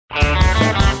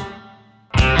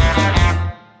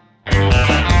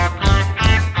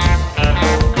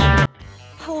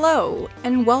Hello,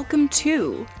 and welcome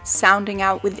to Sounding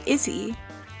Out with Izzy,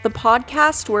 the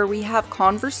podcast where we have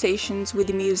conversations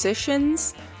with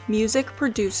musicians, music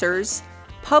producers,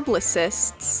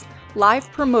 publicists,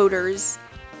 live promoters,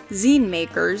 zine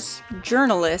makers,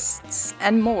 journalists,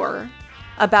 and more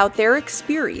about their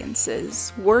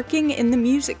experiences working in the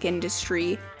music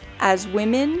industry as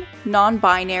women,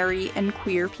 non-binary, and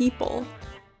queer people.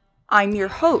 I'm your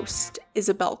host,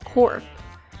 Isabel Korp,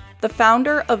 the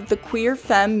founder of the Queer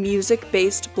Femme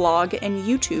music-based blog and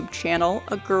YouTube channel,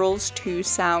 A Girls Two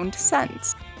Sound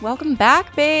Sense. Welcome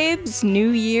back, babes! New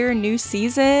year, new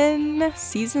season.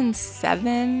 Season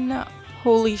 7.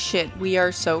 Holy shit, we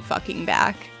are so fucking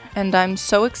back. And I'm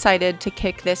so excited to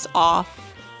kick this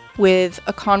off with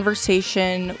a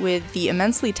conversation with the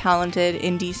immensely talented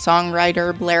indie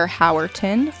songwriter Blair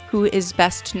Howerton, who is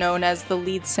best known as the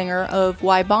lead singer of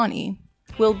Why Bonnie.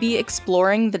 We'll be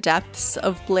exploring the depths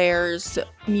of Blair's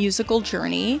musical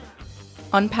journey,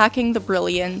 unpacking the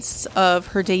brilliance of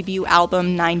her debut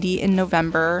album 90 in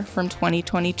November from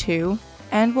 2022,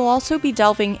 and we'll also be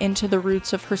delving into the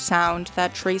roots of her sound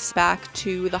that trace back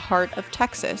to the heart of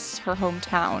Texas, her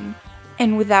hometown.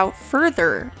 And without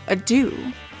further ado,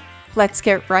 let's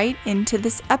get right into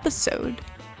this episode.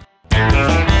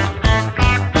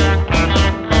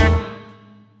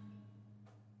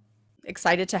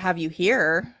 Excited to have you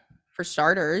here, for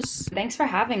starters. Thanks for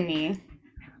having me.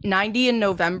 90 in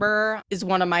November is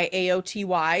one of my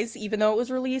AOTYs, even though it was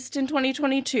released in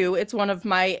 2022. It's one of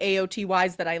my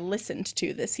AOTYs that I listened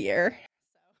to this year.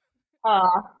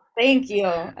 Aw, thank you.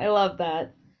 I love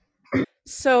that.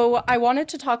 So I wanted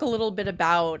to talk a little bit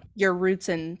about your roots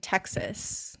in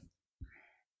Texas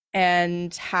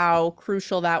and how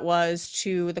crucial that was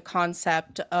to the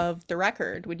concept of the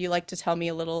record. Would you like to tell me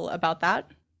a little about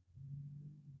that?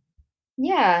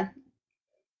 Yeah,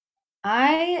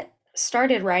 I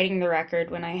started writing the record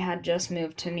when I had just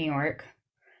moved to New York.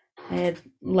 I had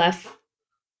left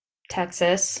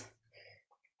Texas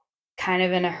kind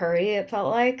of in a hurry, it felt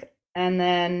like, and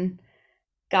then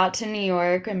got to New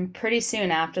York, and pretty soon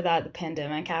after that, the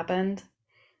pandemic happened.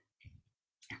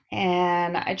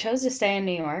 And I chose to stay in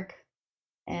New York,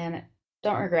 and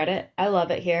don't regret it. I love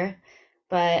it here,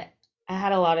 but I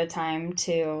had a lot of time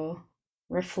to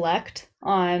reflect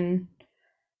on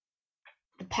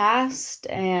the past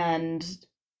and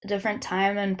a different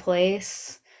time and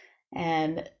place,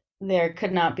 and there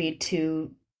could not be two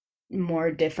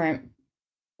more different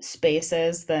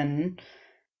spaces than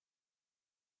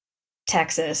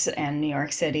Texas and New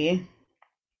York City.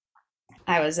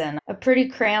 I was in a pretty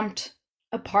cramped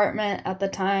apartment at the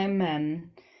time,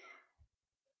 and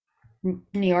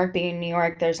New York being New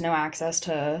York, there's no access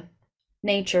to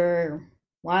nature,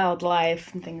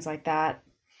 wildlife, and things like that,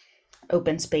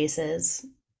 open spaces.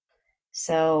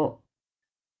 So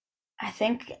I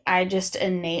think I just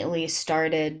innately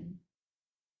started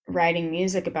writing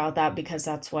music about that because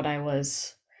that's what I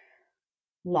was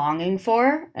longing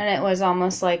for, and it was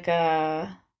almost like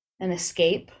a an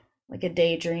escape, like a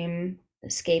daydream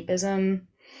escapism.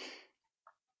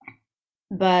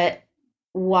 But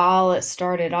while it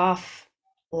started off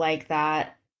like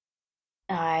that,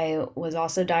 I was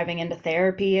also diving into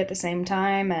therapy at the same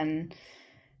time and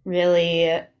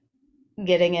really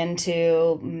getting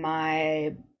into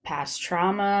my past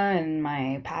trauma and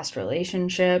my past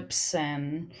relationships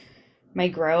and my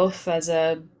growth as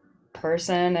a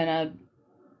person and a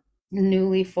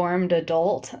newly formed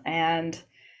adult. And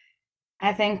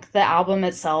I think the album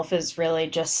itself is really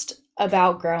just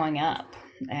about growing up.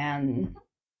 And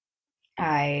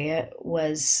I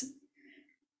was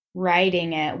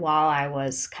writing it while I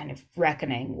was kind of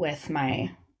reckoning with my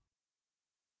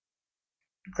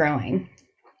growing.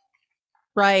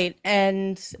 Right.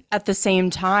 And at the same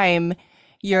time,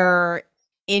 you're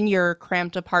in your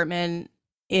cramped apartment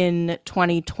in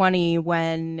 2020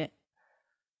 when,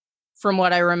 from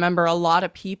what I remember, a lot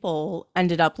of people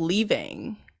ended up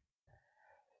leaving.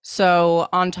 So,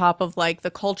 on top of like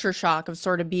the culture shock of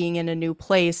sort of being in a new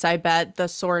place, I bet the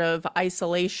sort of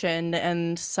isolation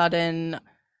and sudden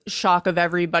shock of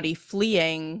everybody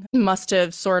fleeing must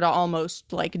have sort of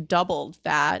almost like doubled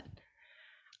that.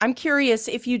 I'm curious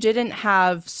if you didn't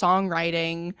have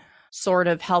songwriting sort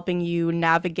of helping you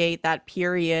navigate that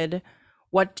period,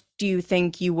 what do you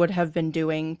think you would have been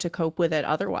doing to cope with it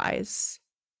otherwise?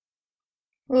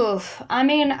 Oof. I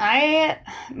mean,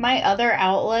 my other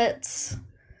outlets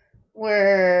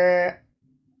were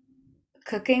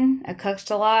cooking. I cooked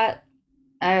a lot.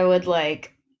 I would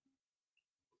like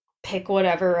pick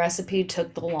whatever recipe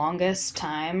took the longest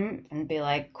time and be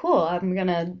like, cool, I'm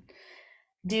gonna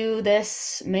do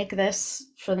this, make this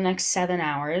for the next 7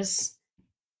 hours,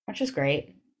 which is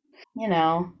great. you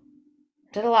know,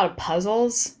 did a lot of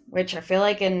puzzles, which I feel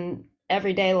like in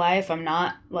everyday life I'm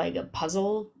not like a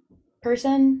puzzle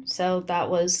person. So that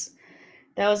was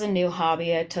a new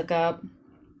hobby I took up.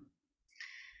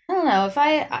 I don't know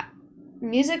if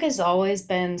music has always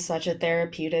been such a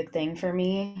therapeutic thing for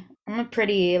me. I'm a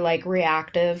pretty like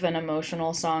reactive and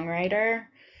emotional songwriter.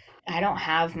 I don't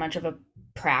have much of a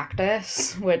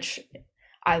practice, which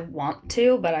I want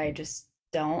to, but I just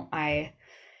don't. I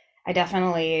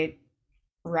definitely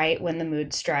write when the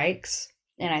mood strikes,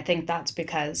 and I think that's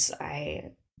because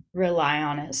I rely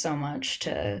on it so much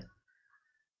to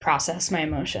process my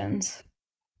emotions.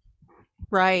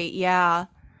 Right, yeah.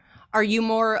 Are you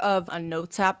more of a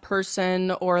notes app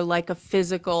person or like a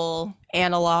physical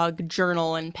analog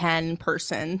journal and pen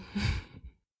person?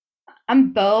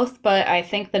 I'm both, but I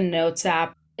think the Notes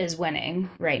app is winning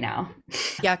right now.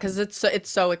 Yeah, because it's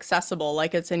so accessible,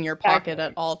 like it's in your pocket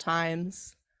at Exactly. all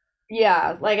times.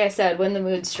 Yeah, like I said, when the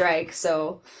mood strikes.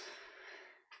 So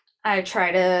I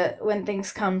try to, when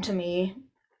things come to me,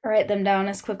 write them down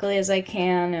as quickly as I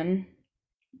can. And,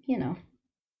 you know,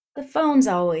 the phone's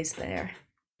always there,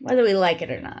 whether we like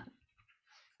it or not.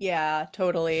 Yeah,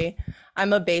 totally.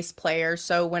 I'm a bass player,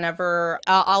 so whenever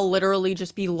I'll literally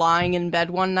just be lying in bed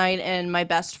one night and my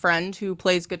best friend who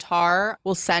plays guitar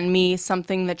will send me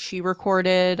something that she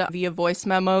recorded via voice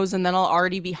memos, and then I'll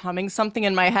already be humming something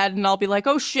in my head and I'll be like,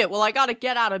 "Oh shit, well I gotta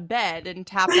get out of bed and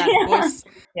tap that Yeah. voice."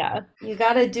 Yeah. You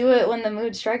got to do it when the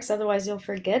mood strikes, otherwise, you'll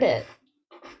forget it.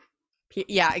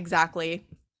 Yeah, exactly.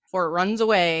 Or it runs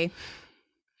away.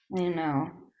 I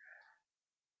know.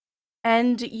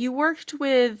 And you worked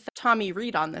with Tommy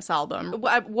Reed on this album.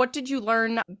 What did you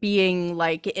learn being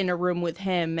like in a room with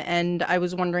him? And I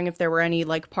was wondering if there were any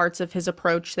like parts of his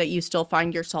approach that you still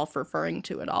find yourself referring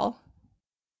to at all.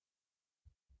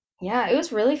 Yeah, it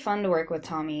was really fun to work with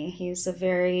Tommy. He's a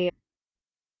very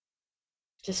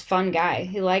just fun guy.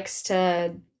 He likes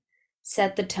to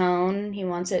set the tone. He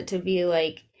wants it to be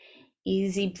like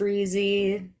easy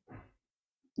breezy,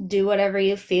 do whatever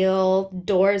you feel,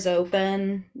 doors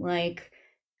open, like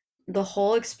the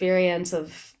whole experience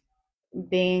of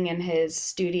being in his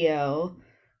studio,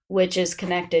 which is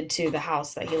connected to the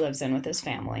house that he lives in with his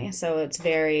family. So it's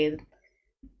very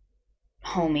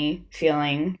homey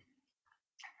feeling.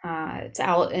 It's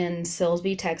out in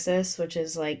Silsbee, Texas, which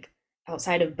is like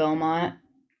outside of Beaumont,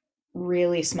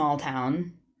 really small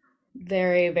town.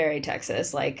 Very, very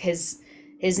Texas. Like his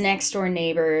next door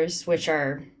neighbors, which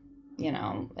are,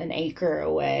 an acre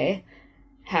away,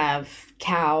 have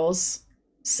cows.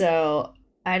 So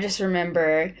I just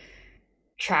remember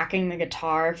tracking the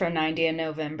guitar from 90 in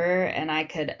November, and I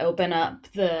could open up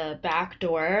the back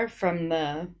door from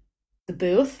the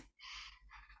booth.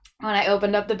 When I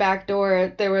opened up the back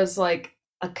door, there was like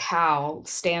a cow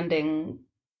standing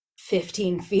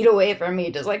 15 feet away from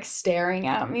me, just like staring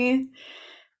at me.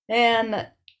 And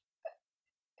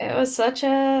it was such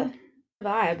a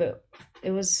vibe.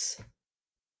 It was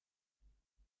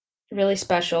really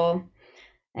special.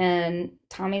 And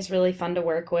Tommy's really fun to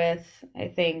work with. I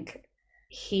think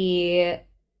he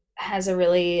has a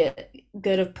really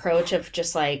good approach of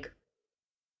just like,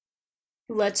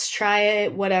 let's try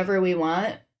it whatever we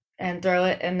want and throw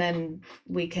it, and then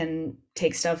we can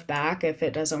take stuff back if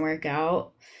it doesn't work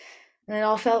out. And it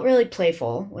all felt really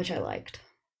playful, which I liked.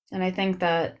 And I think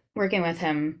that working with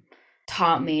him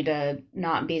taught me to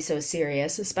not be so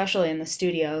serious, especially in the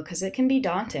studio, because it can be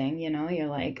daunting. You're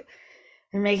like,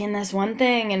 you're making this one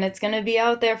thing and it's going to be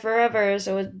out there forever,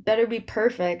 so it better be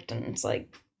perfect. And it's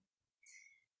like,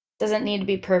 doesn't need to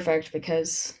be perfect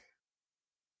because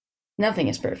nothing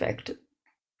is perfect.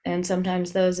 And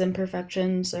sometimes those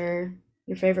imperfections are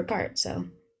your favorite part. So,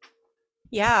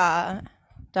 Yeah,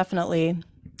 definitely.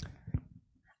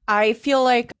 I feel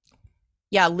like,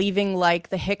 yeah, leaving like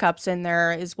the hiccups in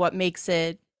there is what makes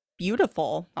it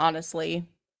beautiful, honestly.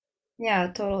 yeah,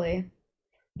 totally.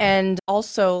 And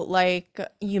also, like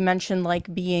you mentioned,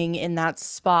 like being in that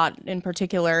spot in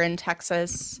particular in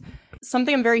Texas,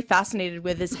 something I'm very fascinated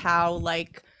with is how,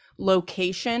 like,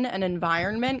 location and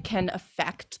environment can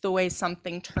affect the way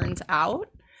something turns out.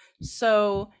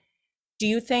 So, do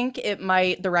you think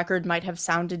the record might have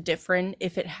sounded different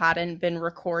if it hadn't been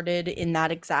recorded in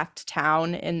that exact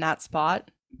town, in that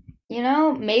spot?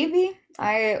 Maybe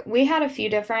we had a few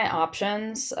different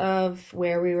options of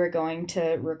where we were going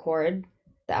to record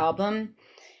the album.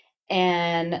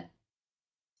 And,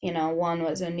 one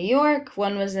was in New York,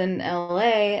 one was in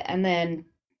LA, and then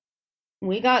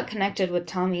we got connected with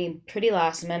Tommy pretty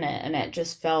last minute, and it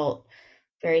just felt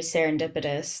very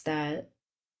serendipitous that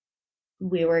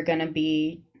we were going to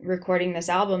be recording this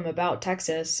album about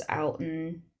Texas out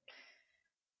in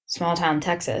small town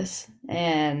Texas,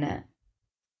 and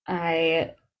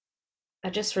I I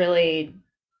just really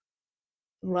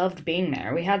loved being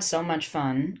there. We had so much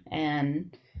fun,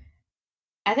 and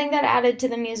I think that added to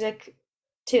the music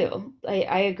too.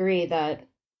 I agree that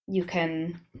you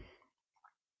can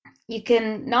you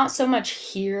can not so much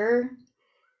hear,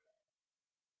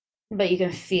 but you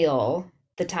can feel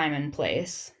the time and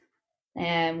place.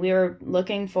 And we were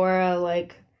looking for a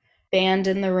like band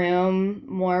in the room,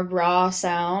 more raw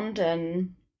sound,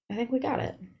 and I think we got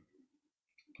it.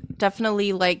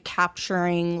 Definitely like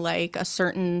capturing like a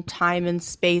certain time and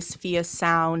space via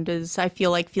sound is, I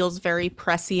feel like, feels very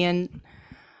prescient,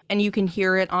 and you can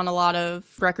hear it on a lot of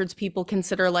records people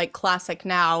consider like classic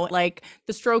now, like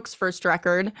the Strokes' first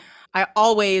record. I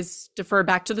always defer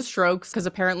back to the Strokes because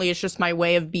apparently it's just my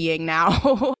way of being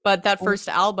now. But that first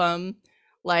album,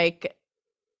 like,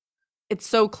 it's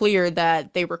so clear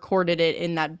that they recorded it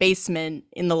in that basement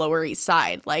in the Lower East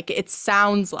Side. Like, it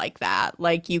sounds like that.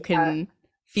 Like, you Yeah, can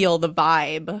feel the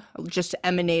vibe just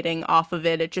emanating off of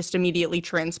it. It just immediately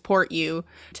transport you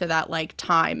to that like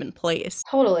time and place.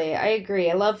 totally. I agree.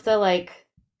 I love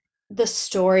the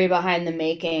story behind the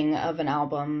making of an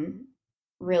album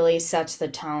really sets the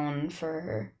tone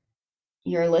for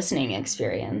your listening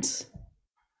experience.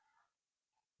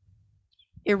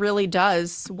 It really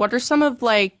does. What are some of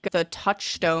like the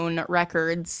touchstone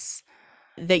records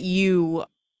that you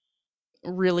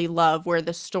really love where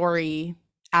the story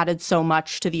added so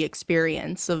much to the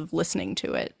experience of listening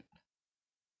to it?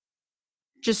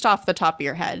 Just off the top of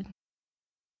your head.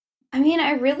 I mean,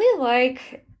 I really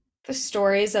like the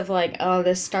stories of like, oh,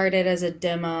 this started as a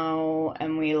demo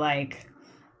and we like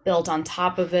built on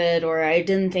top of it, or I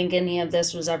didn't think any of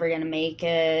this was ever going to make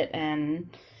it,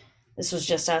 and this was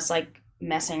just us like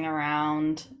messing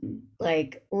around.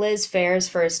 Like Liz Phair's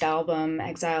first album,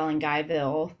 Exile in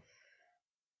Guyville,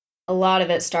 a lot of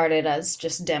it started as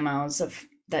just demos of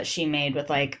that she made with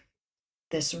like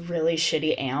this really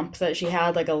shitty amp that she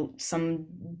had, like a some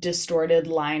distorted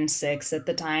line six at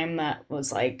the time that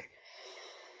was like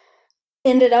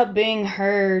ended up being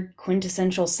her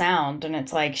quintessential sound. And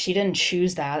it's like she didn't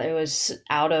choose that. It was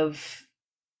out of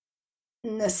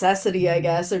necessity, I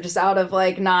guess, or just out of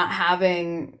like not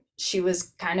having, she was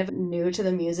kind of new to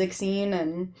the music scene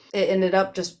and it ended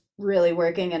up just really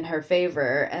working in her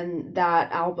favor. And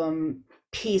that album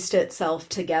pieced itself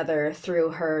together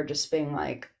through her just being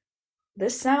like,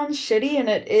 this sounds shitty and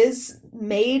it is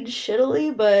made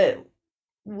shittily, but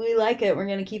we like it. We're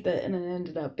going to keep it. And it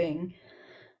ended up being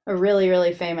a really,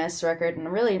 really famous record and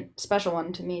a really special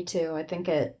one to me, too. I think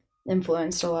it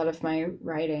influenced a lot of my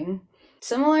writing.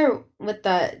 Similar with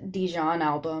that Dijon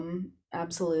album,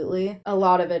 absolutely. A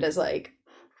lot of it is like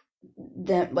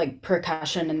them like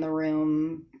percussion in the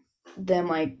room, them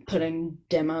like putting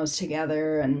demos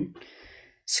together and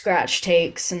scratch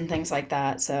takes and things like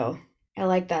that. So I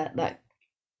like that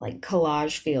like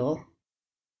collage feel.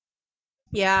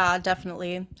 Yeah,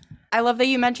 definitely. I love that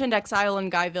you mentioned Exile in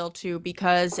Guyville too,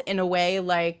 because in a way,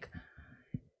 like,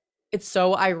 it's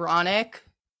so ironic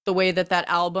the way that that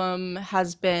album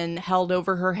has been held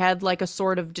over her head like a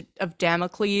sword of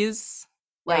Damocles,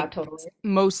 Yeah, like totally.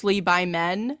 mostly by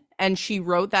men. And she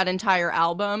wrote that entire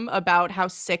album about how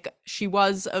sick she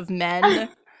was of men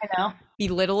I know.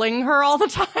 belittling her all the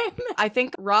time. I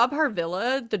think Rob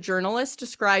Harvilla, the journalist,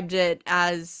 described it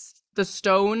as the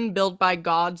stone built by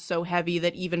God so heavy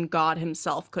that even God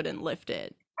himself couldn't lift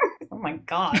it. Oh my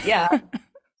God. Yeah.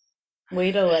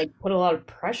 Way to like put a lot of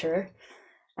pressure.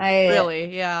 I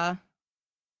Really, yeah.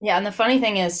 Yeah, and the funny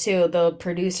thing is too, the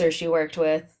producer she worked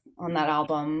with on that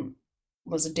album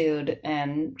was a dude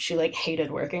and she like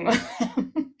hated working with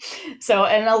him. So,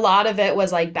 and a lot of it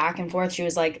was like back and forth. She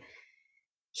was like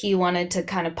he wanted to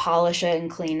kind of polish it and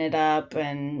clean it up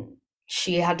and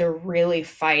she had to really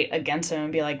fight against him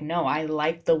and be like, "No, I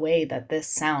like the way that this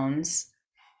sounds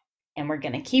and we're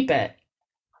going to keep it."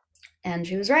 And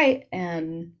she was right,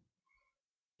 and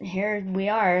here we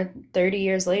are 30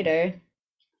 years later.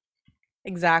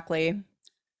 Exactly.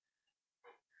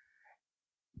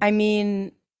 I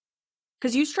mean,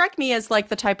 because you strike me as like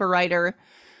the type of writer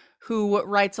who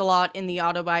writes a lot in the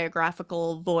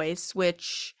autobiographical voice,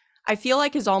 which I feel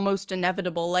like is almost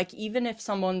inevitable. Like, even if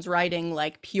someone's writing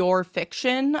like pure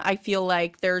fiction, I feel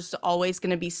like there's always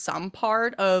going to be some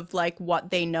part of like what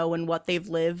they know and what they've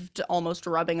lived almost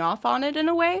rubbing off on it in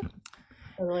a way.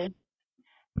 Totally.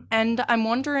 And I'm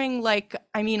wondering, like,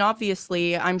 I mean,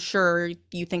 obviously, I'm sure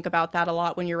you think about that a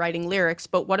lot when you're writing lyrics,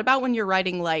 but what about when you're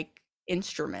writing like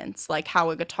instruments, like how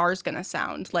a guitar's gonna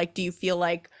sound? Like, do you feel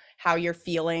like how you're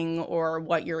feeling or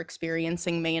what you're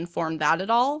experiencing may inform that at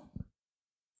all?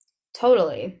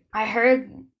 Totally. I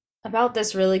heard about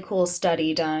this really cool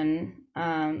study done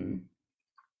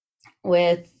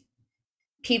with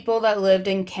people that lived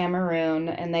in Cameroon,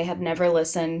 and they had never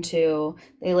listened to,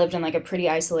 they lived in like a pretty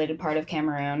isolated part of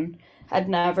Cameroon, had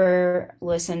never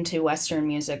listened to Western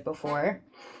music before,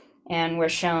 and were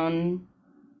shown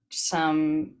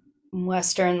some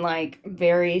Western, like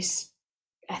very,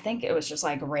 I think it was just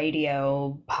like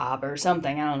radio pop or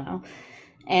something, I don't know.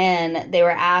 And they were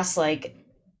asked, like,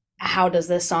 how does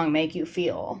this song make you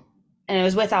feel? And it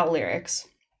was without lyrics,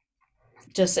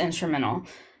 just instrumental.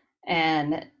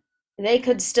 And they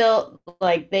could still,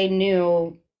 like, they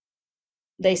knew,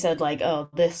 they said like, oh,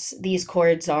 these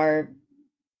chords are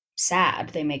sad,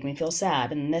 they make me feel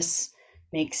sad, and this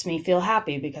makes me feel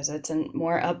happy because it's a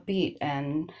more upbeat.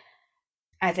 And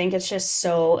I think it's just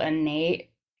so innate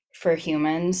for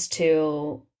humans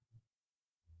to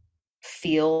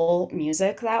feel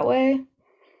music that way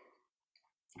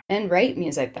and write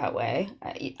music that way.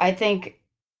 I think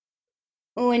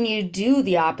when you do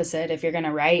the opposite, if you're going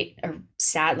to write a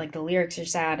sad, like the lyrics are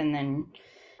sad, and then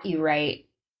you write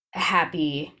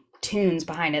happy tunes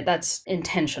behind it, that's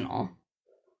intentional.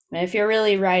 And if you're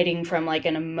really writing from like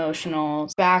an emotional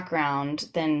background,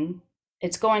 then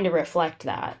it's going to reflect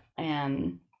that.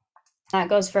 And that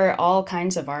goes for all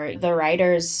kinds of art. The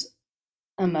writer's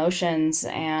emotions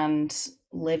and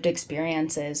lived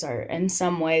experiences are in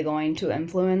some way going to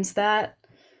influence that,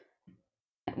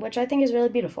 which I think is really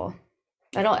beautiful.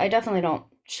 I definitely don't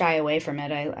shy away from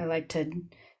it. I like to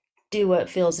do what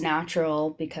feels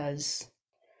natural because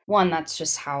one, that's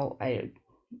just how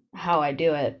I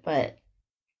do it, but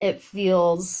it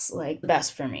feels like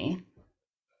best for me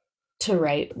to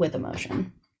write with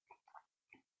emotion.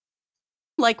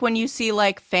 Like when you see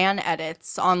like fan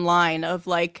edits online of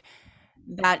like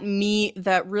that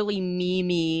really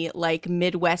memey like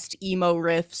Midwest emo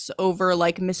riffs over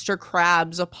like Mr.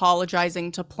 Krabs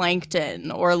apologizing to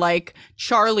Plankton, or like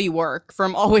Charlie work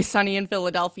from Always Sunny in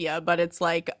Philadelphia, but it's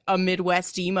like a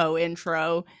Midwest emo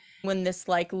intro when this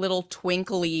like little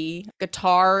twinkly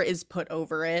guitar is put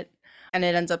over it and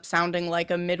it ends up sounding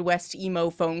like a Midwest emo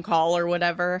phone call or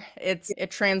whatever.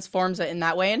 It transforms it in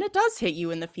that way and it does hit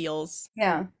you in the feels.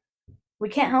 Yeah, we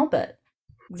can't help it.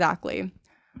 Exactly.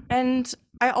 And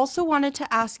I also wanted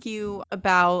to ask you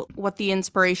about what the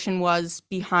inspiration was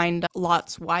behind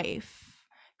Lot's Wife,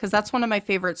 because that's one of my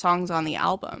favorite songs on the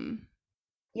album.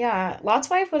 Yeah, Lot's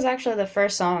Wife was actually the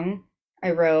first song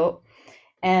I wrote,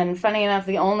 and funny enough,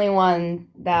 the only one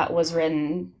that was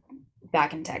written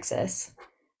back in Texas.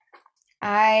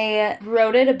 I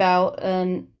wrote it about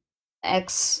an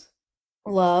ex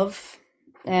love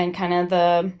and kind of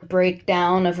the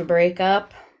breakdown of a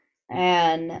breakup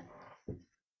and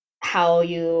how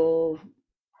you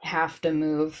have to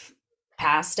move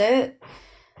past it.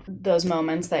 Those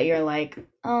moments that you're like,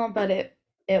 oh, but it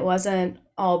wasn't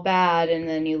all bad, and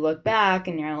then you look back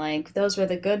and you're like, those were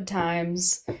the good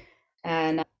times.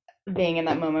 And being in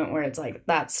that moment where it's like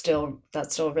that still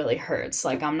really hurts.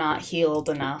 Like I'm not healed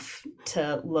enough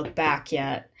to look back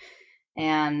yet.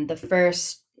 And the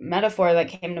first metaphor that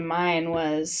came to mind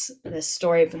was this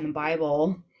story from the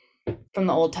Bible, from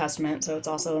the Old Testament, so it's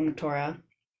also in the Torah,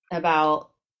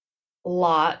 about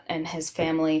Lot and his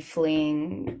family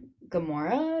fleeing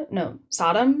Gomorrah, no,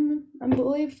 Sodom, I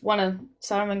believe. One of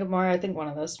Sodom and Gomorrah, I think one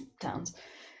of those towns,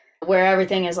 where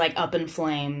everything is like up in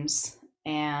flames.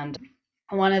 And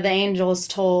one of the angels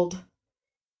told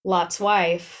Lot's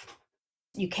wife,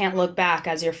 you can't look back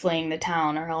as you're fleeing the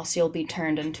town, or else you'll be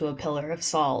turned into a pillar of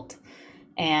salt.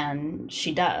 And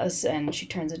she does, and she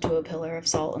turns into a pillar of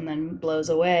salt and then blows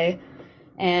away.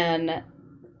 And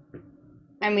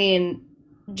I mean,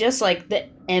 just like the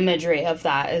imagery of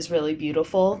that is really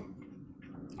beautiful.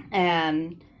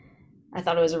 And I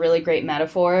thought it was a really great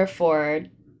metaphor for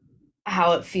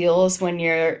how it feels when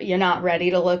you're not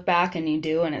ready to look back and you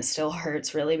do, and it still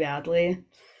hurts really badly.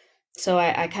 So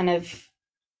I kind of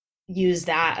use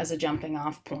that as a jumping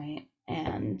off point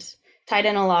and tied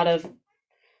in a lot of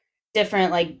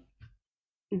different like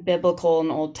biblical and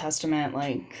Old Testament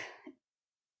like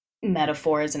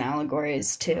metaphors and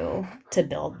allegories to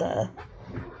build the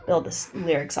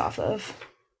lyrics off of.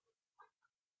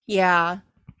 Yeah,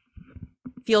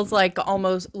 feels like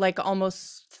almost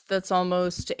that's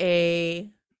almost a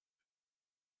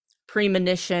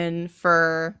premonition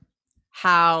for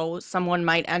how someone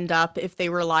might end up if they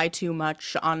rely too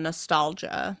much on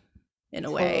nostalgia in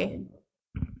a way. Totally.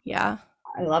 Yeah.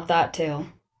 I love that too.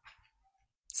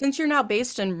 Since you're now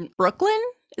based in Brooklyn,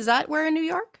 is that where in New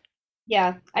York?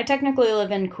 Yeah, I technically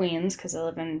live in Queens because I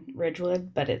live in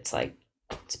Ridgewood, but it's like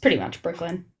it's pretty much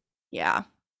Brooklyn. Yeah.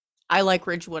 I like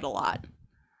Ridgewood a lot.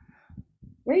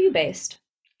 Where are you based?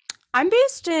 I'm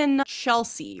based in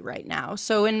Chelsea right now,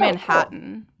 so in Oh, cool.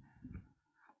 Manhattan.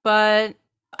 But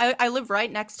I live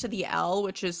right next to the L,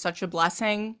 which is such a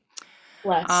blessing.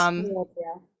 Bless. Um,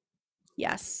 Yeah.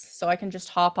 yes, so I can just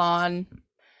hop on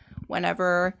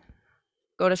whenever,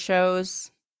 go to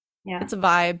shows. Yeah. It's a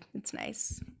vibe. It's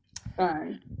nice.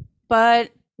 Fun.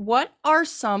 But what are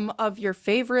some of your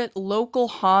favorite local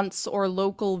haunts or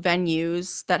local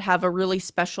venues that have a really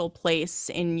special place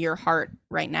in your heart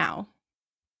right now?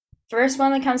 First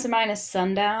one that comes to mind is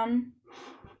Sundown.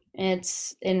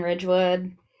 It's in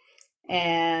Ridgewood,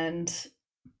 and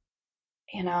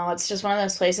it's just one of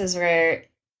those places where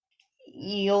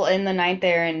you'll end the night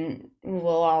there and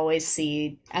we'll always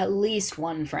see at least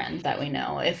one friend that we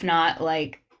know. If not,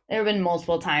 like, there have been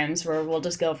multiple times where we'll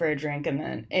just go for a drink and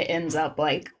then it ends up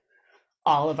like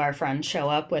all of our friends show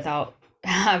up without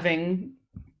having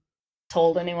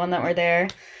told anyone that we're there.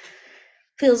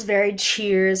 Feels very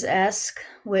Cheers-esque,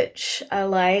 which I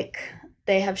like.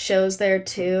 They have shows there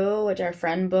too, which are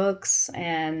friend books,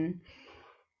 and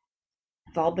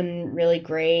have all been really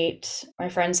great. My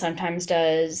friend sometimes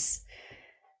does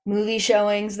movie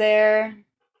showings there.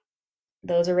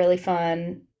 Those are really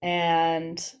fun.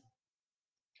 And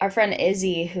our friend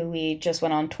Izzy, who we just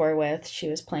went on tour with, she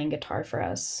was playing guitar for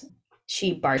us.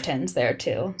 She bartends there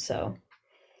too. So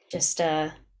just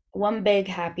one big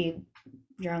happy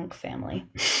drunk family.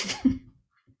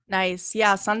 Nice.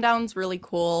 Yeah, Sundown's really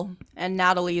cool, and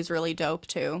Natalie's really dope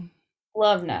too.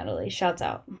 Love Natalie. Shouts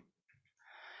out.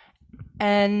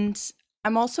 And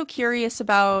I'm also curious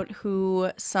about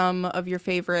who some of your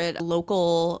favorite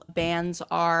local bands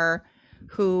are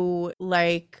who,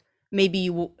 like, maybe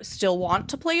you still want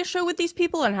to play a show with these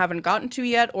people and haven't gotten to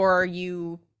yet, or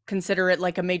you consider it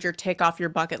like a major tick off your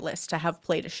bucket list to have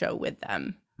played a show with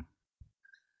them.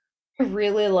 I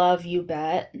really love You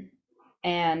Bet.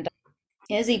 And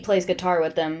Izzy plays guitar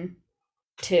with them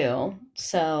too.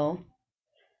 So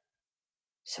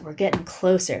we're getting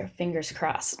closer, fingers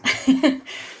crossed.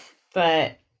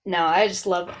 But no,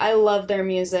 I love their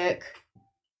music,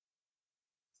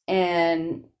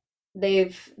 and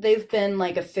they've been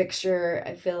like a fixture,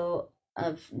 I feel,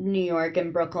 of New York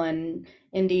and Brooklyn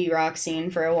indie rock scene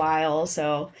for a while,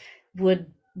 so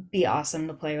would be awesome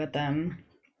to play with them.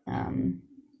 Um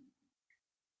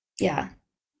yeah,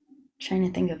 trying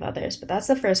to think of others, but that's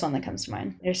the first one that comes to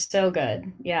mind. They're so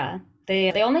good. Yeah.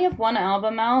 They only have one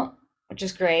album out, which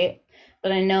is great,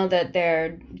 but I know that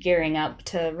they're gearing up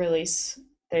to release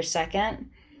their second.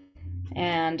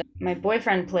 And my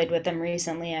boyfriend played with them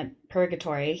recently at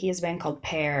Purgatory. He has a band called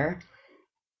Pear,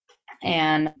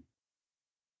 and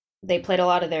they played a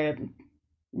lot of their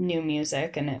new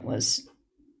music, and it was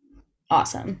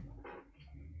awesome.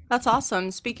 That's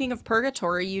awesome. Speaking of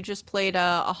Purgatory, you just played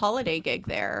a holiday gig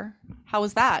there. How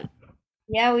was that?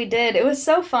 Yeah, we did. It was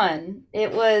so fun.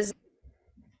 It was,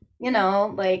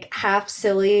 like half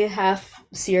silly, half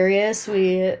serious.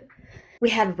 We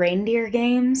had reindeer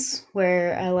games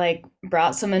where I like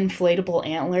brought some inflatable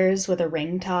antlers with a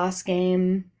ring toss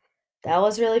game. That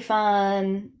was really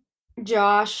fun.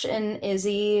 Josh and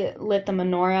Izzy lit the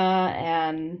menorah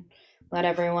and led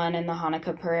everyone in the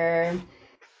Hanukkah prayer.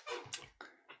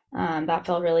 That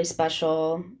felt really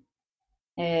special.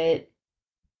 It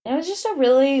it was just a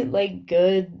really like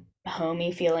good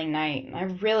homey feeling night. I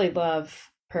really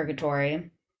love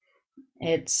Purgatory.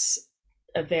 It's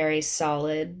a very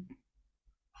solid,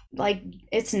 like,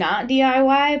 it's not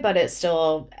DIY, but it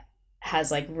still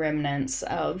has like remnants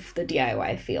of the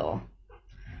DIY feel.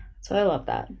 So I love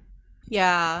that.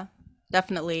 Yeah,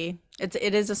 definitely. It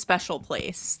is a special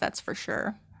place, that's for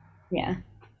sure. Yeah,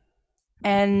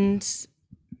 And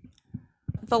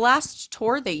the last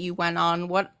tour that you went on,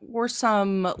 what were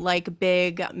some like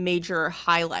big major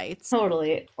highlights?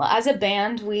 totally. Well, as a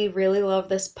band, we really love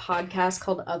this podcast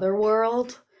called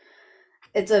Otherworld.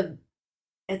 It's a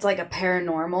it's like a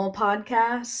paranormal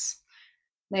podcast.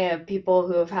 They have people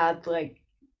who have had like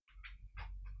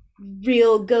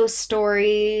real ghost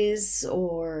stories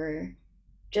or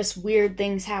just weird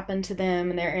things happen to them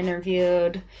and they're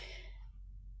interviewed.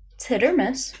 It's hit or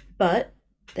miss, but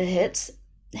the hits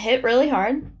hit really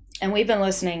hard. And we've been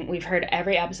listening, we've heard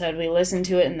every episode. We listen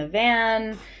to it in the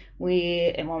van.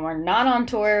 And when we're not on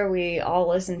tour, we all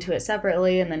listen to it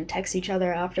separately and then text each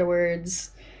other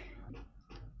afterwards.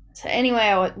 So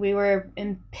anyway, we were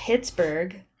in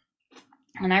Pittsburgh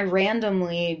and I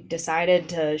randomly decided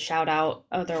to shout out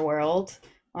Otherworld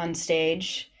on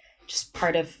stage, just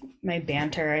part of my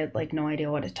banter. I had like no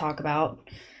idea what to talk about.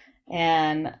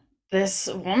 And this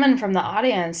woman from the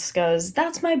audience goes,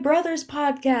 "That's my brother's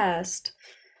podcast."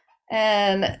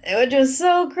 And it was just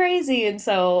so crazy. And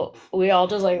so we all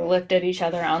just like looked at each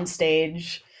other on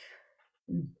stage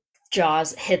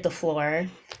jaws hit the floor.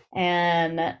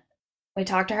 And we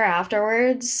talked to her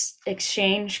afterwards,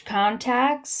 exchanged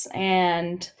contacts,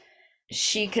 and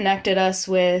she connected us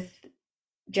with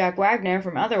Jack Wagner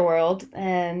from Otherworld,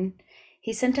 and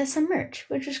he sent us some merch,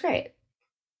 which was great.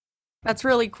 That's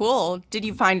really cool. Did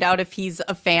you find out if he's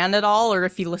a fan at all or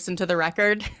if he listened to the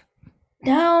record?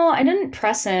 No, I didn't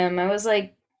press him. I was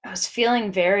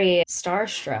feeling very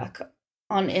starstruck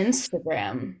on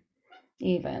Instagram,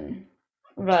 even.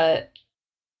 But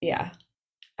yeah,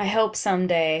 I hope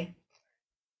someday.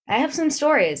 I have some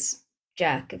stories,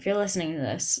 Jack. If you're listening to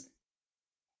this,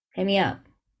 hit me up.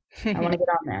 I want to get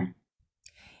on there.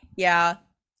 Yeah,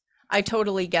 I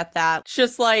totally get that. It's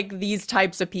just like these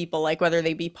types of people, like whether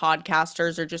they be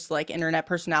podcasters or just like internet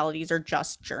personalities or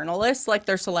just journalists, like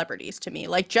they're celebrities to me.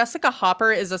 Like Jessica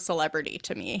Hopper is a celebrity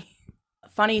to me.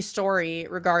 Funny story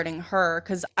regarding her,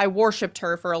 because I worshipped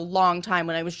her for a long time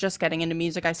when I was just getting into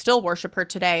music. I still worship her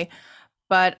today,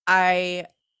 but I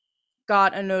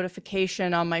got a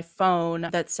notification on my phone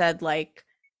that said like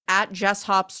at Jess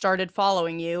Hop started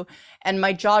following you, and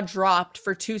my jaw dropped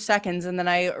for 2 seconds, and then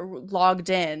I logged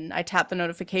in. I tapped the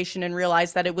notification and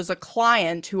realized that it was a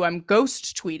client who I'm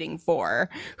ghost tweeting for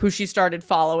who she started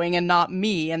following and not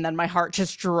me, and then my heart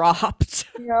just dropped.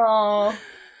 No.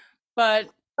 But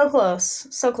So close. So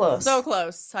so close.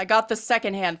 close. I got the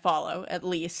secondhand follow at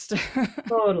least.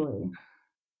 Totally.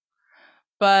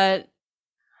 But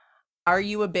are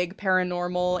you a big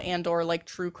paranormal and or like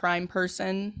true crime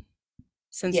person?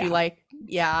 Since you Yeah. like,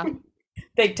 yeah,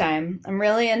 Big time. I'm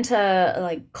really into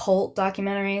like cult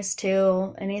documentaries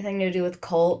too. Anything to do with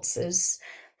cults is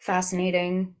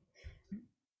fascinating.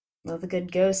 Love a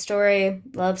good ghost story.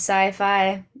 Love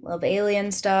sci-fi. Love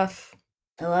alien stuff.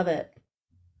 I love it.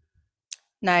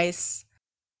 nice.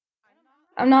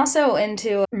 I'm not so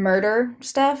into murder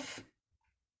stuff.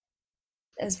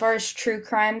 As far as true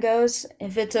crime goes,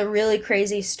 if it's a really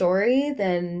crazy story,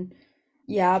 then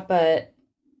yeah, but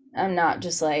I'm not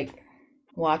just like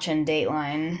watching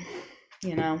Dateline,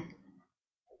 you know.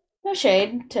 No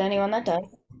shade to anyone that does.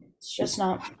 It's just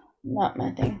not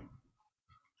my thing.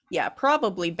 Yeah,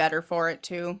 probably better for it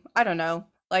too. I don't know.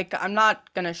 Like, I'm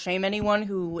not gonna shame anyone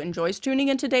who enjoys tuning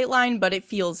into Dateline, but it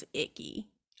feels icky.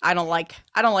 I don't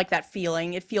like that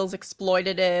feeling. It feels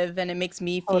exploitative and it makes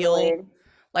me feel Totally.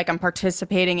 like I'm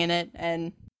participating in it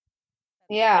and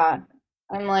Yeah.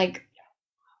 I'm like,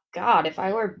 God, if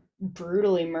I were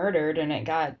brutally murdered and it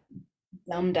got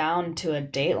dumbed down to a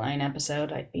Dateline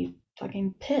episode, I'd be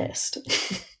fucking pissed.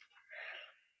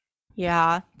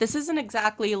 yeah, this isn't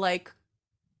exactly like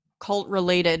cult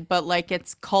related, but like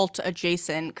it's cult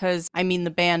adjacent because I mean the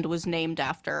band was named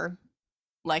after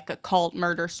like a cult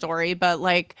murder story, but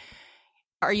like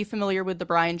are you familiar with the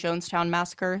Brian Jonestown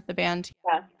Massacre, the band?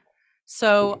 Yeah.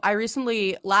 So I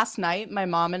recently, last night, my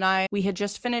mom and I, we had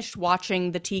just finished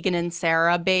watching the Tegan and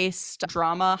Sarah based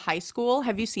drama High School.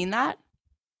 Have you seen that?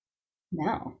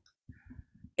 No.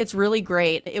 It's really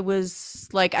great. It was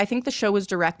like, I think the show was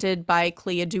directed by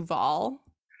Clea Duvall.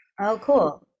 Oh,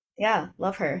 cool. Yeah,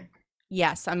 love her.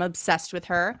 Yes, I'm obsessed with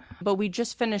her. But we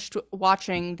just finished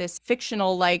watching this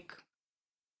fictional, like,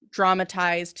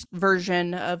 dramatized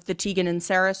version of the Tegan and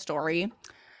Sarah story.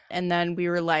 And then we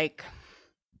were like,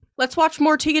 let's watch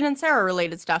more Tegan and Sarah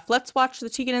related stuff. Let's watch the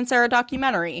Tegan and Sarah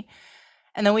documentary.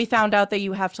 And then we found out that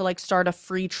you have to like start a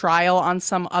free trial on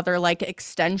some other like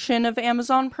extension of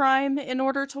Amazon Prime in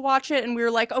order to watch it. And we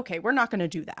were like, okay, we're not going to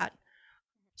do that.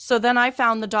 So then I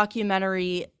found the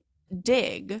documentary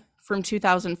Dig from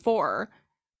 2004,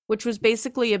 which was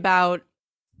basically about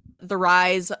the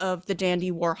rise of the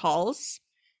Dandy Warhols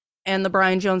and the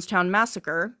Brian Jonestown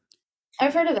Massacre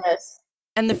I've heard of this.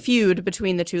 and the feud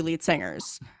between the two lead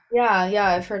singers. Yeah, yeah,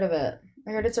 I've heard of it.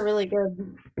 I heard it's a really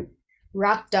good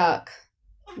rock doc,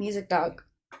 music doc.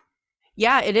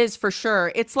 Yeah, it is for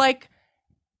sure. It's like,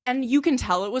 and you can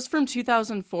tell it was from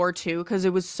 2004 too, because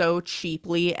it was so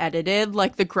cheaply edited.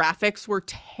 Like the graphics were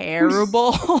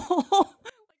terrible.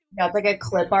 Got like a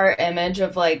clip art image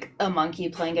of like a monkey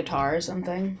playing guitar or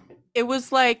something. It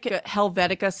was like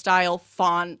Helvetica style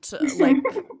font, like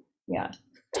Yeah.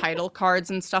 title cards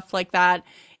and stuff like that.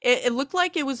 It looked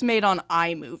like it was made on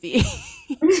iMovie.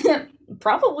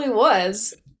 Probably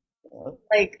was.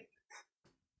 Like,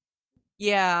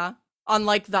 Yeah, on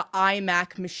like the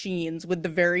iMac machines with the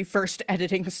very first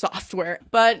editing software.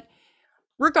 But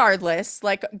regardless,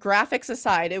 like graphics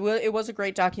aside, it was a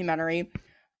great documentary.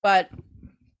 But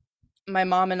my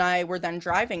mom and I were then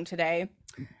driving today,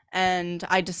 and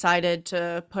I decided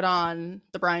to put on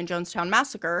the Brian Jonestown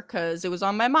Massacre because it was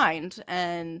on my mind.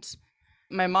 And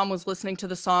my mom was listening to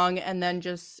the song and then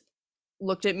just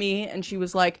looked at me and she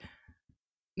was like,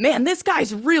 Man, this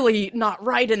guy's really not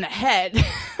right in the head.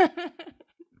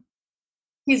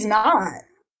 He's not.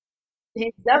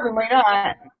 He's definitely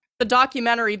not. The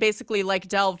documentary basically like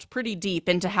delved pretty deep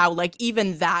into how like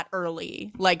even that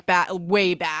early, like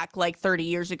way back like 30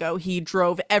 years ago, he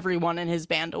drove everyone in his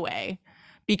band away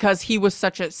because he was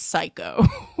such a psycho.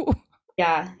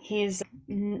 Yeah, he's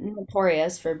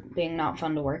notorious for being not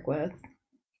fun to work with.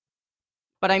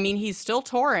 But I mean, he's still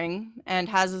touring and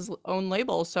has his own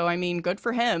label, so I mean, good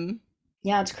for him.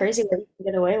 Yeah, it's crazy what you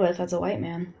can get away with as a white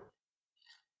man.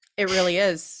 It really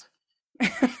is.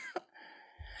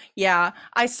 Yeah,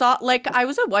 I saw like I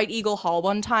was at White Eagle Hall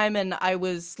one time and I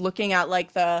was looking at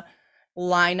like the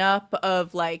lineup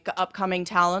of like upcoming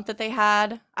talent that they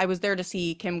had. I was there to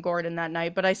see Kim Gordon that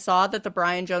night, but I saw that the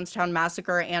Brian Jonestown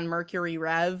Massacre and Mercury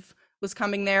Rev was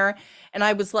coming there and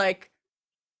I was like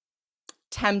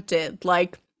tempted.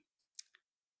 Like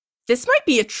this might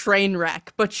be a train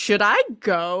wreck, but should I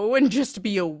go and just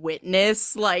be a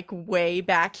witness like way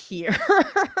back here?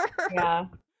 Yeah,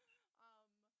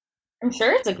 I'm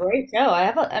sure it's a great show.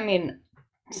 I mean,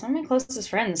 some of my closest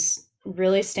friends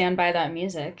really stand by that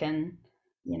music, and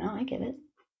I get it.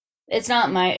 It's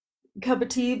not my cup of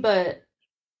tea, but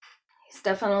it's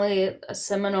definitely a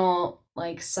seminal,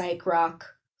 like, psych rock,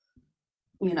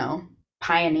 you know,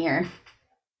 pioneer.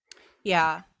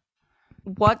 Yeah.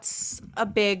 What's a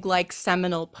big like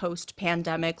seminal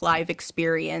post-pandemic live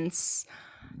experience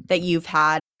that you've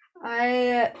had?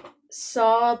 I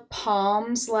saw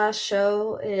Palm's last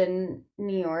show in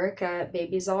New York at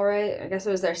Baby's All Right. I guess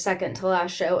it was their second to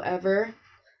last show ever,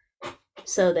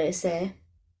 so they say.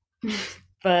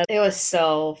 But it was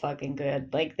so fucking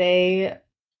good. Like, they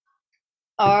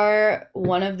are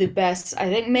one of the best, I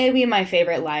think maybe my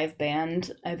favorite live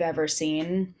band I've ever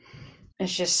seen.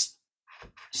 It's just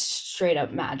straight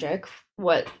up magic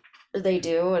what they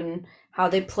do and how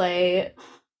they play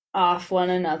off one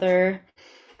another.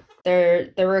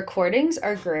 Their recordings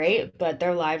are great, but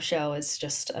their live show is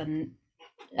just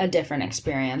a different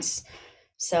experience.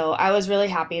 So I was really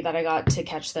happy that I got to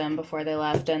catch them before they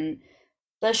left, and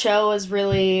the show was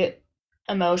really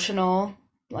emotional.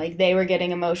 Like, they were getting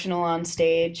emotional on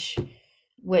stage,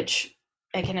 which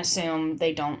I can assume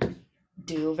they don't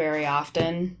do very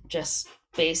often, just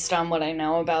based on what I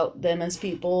know about them as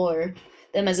people or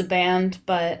them as a band.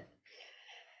 But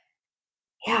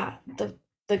yeah,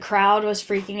 the crowd was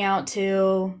freaking out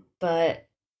too, but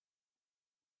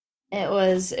it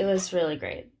was really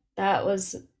great. That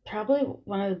was probably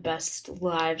one of the best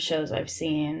live shows I've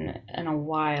seen in a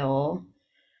while.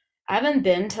 I haven't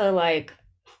been to like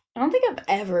I don't think I've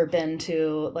ever been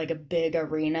to like a big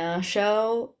arena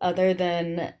show other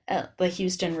than at the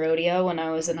Houston Rodeo when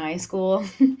I was in high school,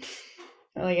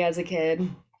 like as a kid.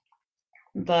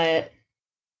 But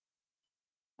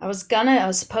I was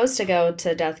supposed to go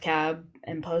to Death Cab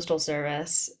and Postal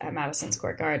Service at Madison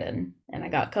Square Garden, and I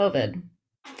got COVID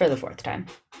for the fourth time.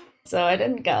 So I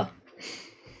didn't go.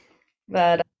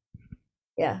 But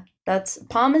yeah, that's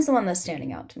Palm is the one that's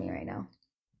standing out to me right now.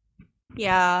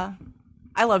 Yeah,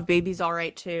 I love Baby's All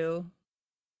Right too.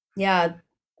 Yeah,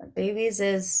 Babies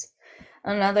is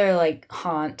another like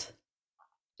haunt.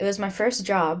 It was my first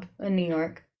job in New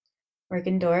York,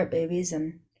 working door at Babies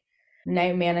and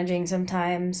night managing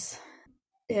sometimes.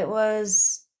 It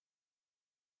was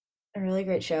a really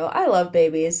great show. I love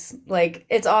Babies. Like,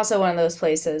 it's also one of those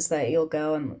places that you'll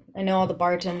go, and I know all the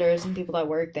bartenders and people that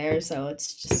work there, so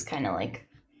it's just kind of like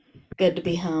good to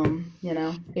be home,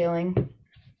 feeling.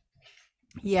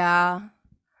 Yeah,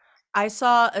 I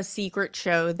saw a secret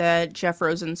show that Jeff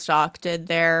Rosenstock did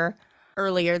there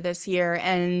earlier this year,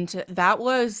 and that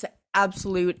was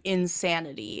absolute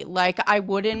insanity. Like, I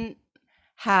wouldn't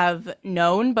have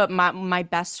known, but my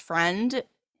best friend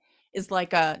is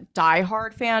like a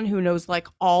diehard fan who knows like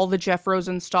all the Jeff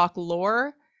Rosenstock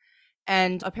lore.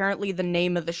 And apparently, the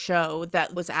name of the show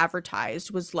that was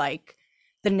advertised was like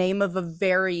the name of a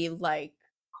very like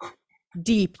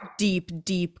deep, deep,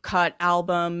 deep cut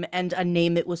album and a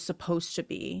name it was supposed to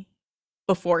be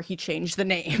before he changed the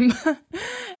name.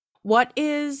 What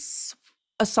is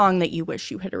a song that you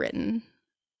wish you had written?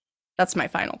 That's my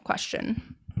final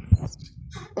question.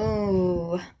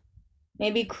 Ooh,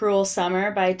 maybe Cruel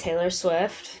Summer by Taylor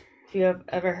Swift. If you have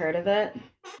ever heard of it.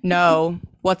 No,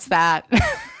 what's that?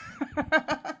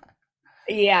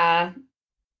 Yeah,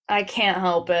 I can't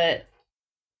help it.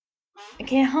 I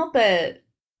can't help it.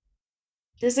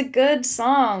 It's a good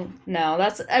song. No,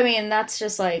 I mean, that's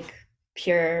just like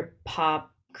pure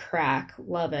pop crack.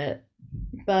 Love it.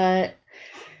 But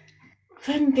if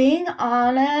I'm being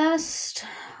honest,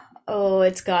 oh,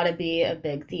 it's gotta be a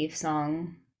Big Thief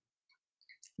song.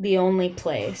 The Only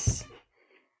Place.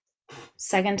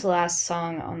 second to last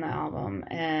song on the album,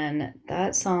 and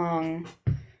that song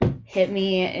hit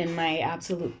me in my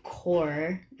absolute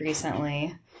core recently.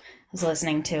 I was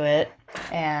listening to it,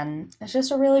 and it's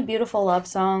just a really beautiful love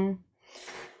song.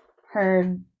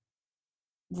 Her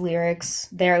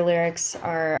their lyrics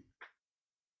are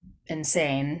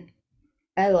insane.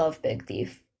 I love Big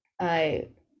Thief. I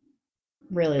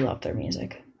really love their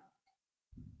music.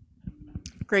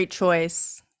 Great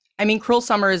choice. I mean, Cruel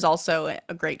Summer is also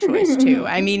a great choice too.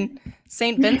 I mean,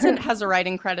 St. Vincent has a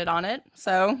writing credit on it,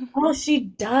 so Oh, she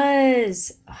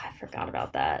does. Oh, I forgot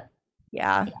about that.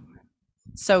 yeah,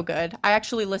 so good. I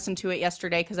actually listened to it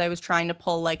yesterday because I was trying to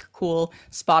pull like cool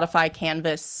Spotify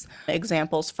Canvas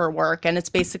examples for work, and it's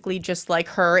basically just like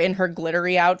her in her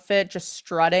glittery outfit, just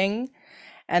strutting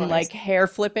and like Classic. hair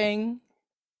flipping.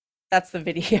 That's the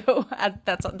video.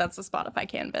 That's the Spotify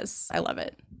Canvas. I love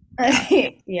it. Yeah,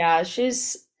 Yeah,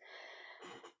 she's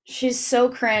so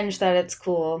cringe that it's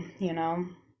cool, you know.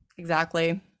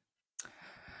 exactly.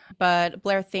 But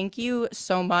Blair, thank you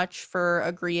so much for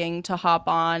agreeing to hop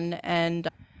on and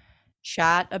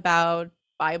chat about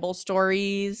Bible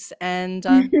stories and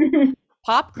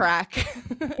pop crack.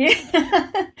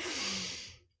 Yeah.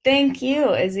 Thank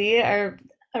you, Izzy. I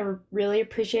really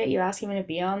appreciate you asking me to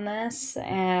be on this,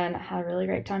 and I had a really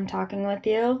great time talking with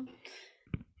you.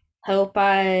 Hope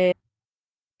I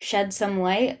shed some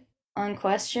light on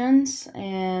questions,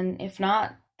 and if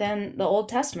not, then the Old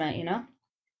Testament, you know?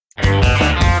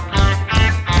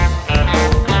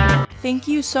 Thank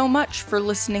you so much for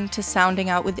listening to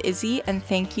Sounding Out with Izzy, and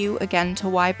thank you again to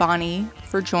Y Bonnie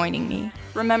for joining me.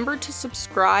 Remember to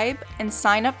subscribe and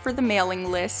sign up for the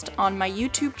mailing list on my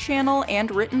YouTube channel and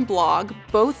written blog,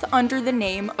 both under the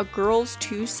name A Girl's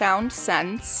Two Sound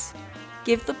Sense.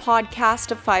 Give the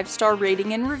podcast a 5-star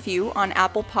rating and review on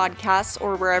Apple Podcasts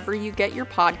or wherever you get your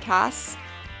podcasts.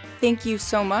 Thank you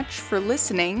so much for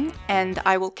listening, and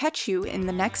I will catch you in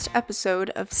the next episode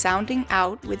of Sounding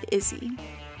Out with Izzy.